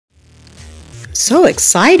So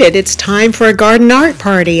excited! It's time for a garden art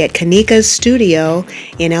party at Kanika's studio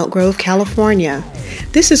in Elk Grove, California.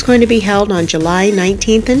 This is going to be held on July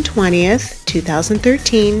 19th and 20th,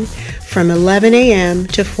 2013 from 11 a.m.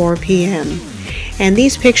 to 4 p.m. And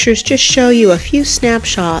these pictures just show you a few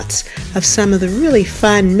snapshots of some of the really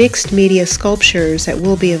fun mixed media sculptures that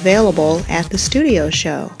will be available at the studio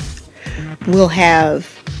show. We'll have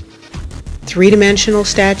three-dimensional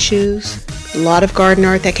statues, a lot of garden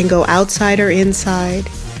art that can go outside or inside,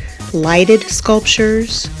 lighted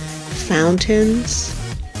sculptures, fountains,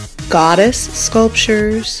 goddess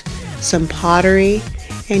sculptures, some pottery,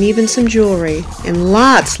 and even some jewelry, and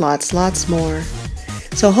lots more.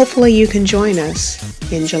 So hopefully you can join us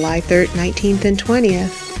in July 3rd, 19th, and 20th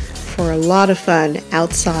for a lot of fun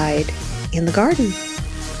outside in the garden.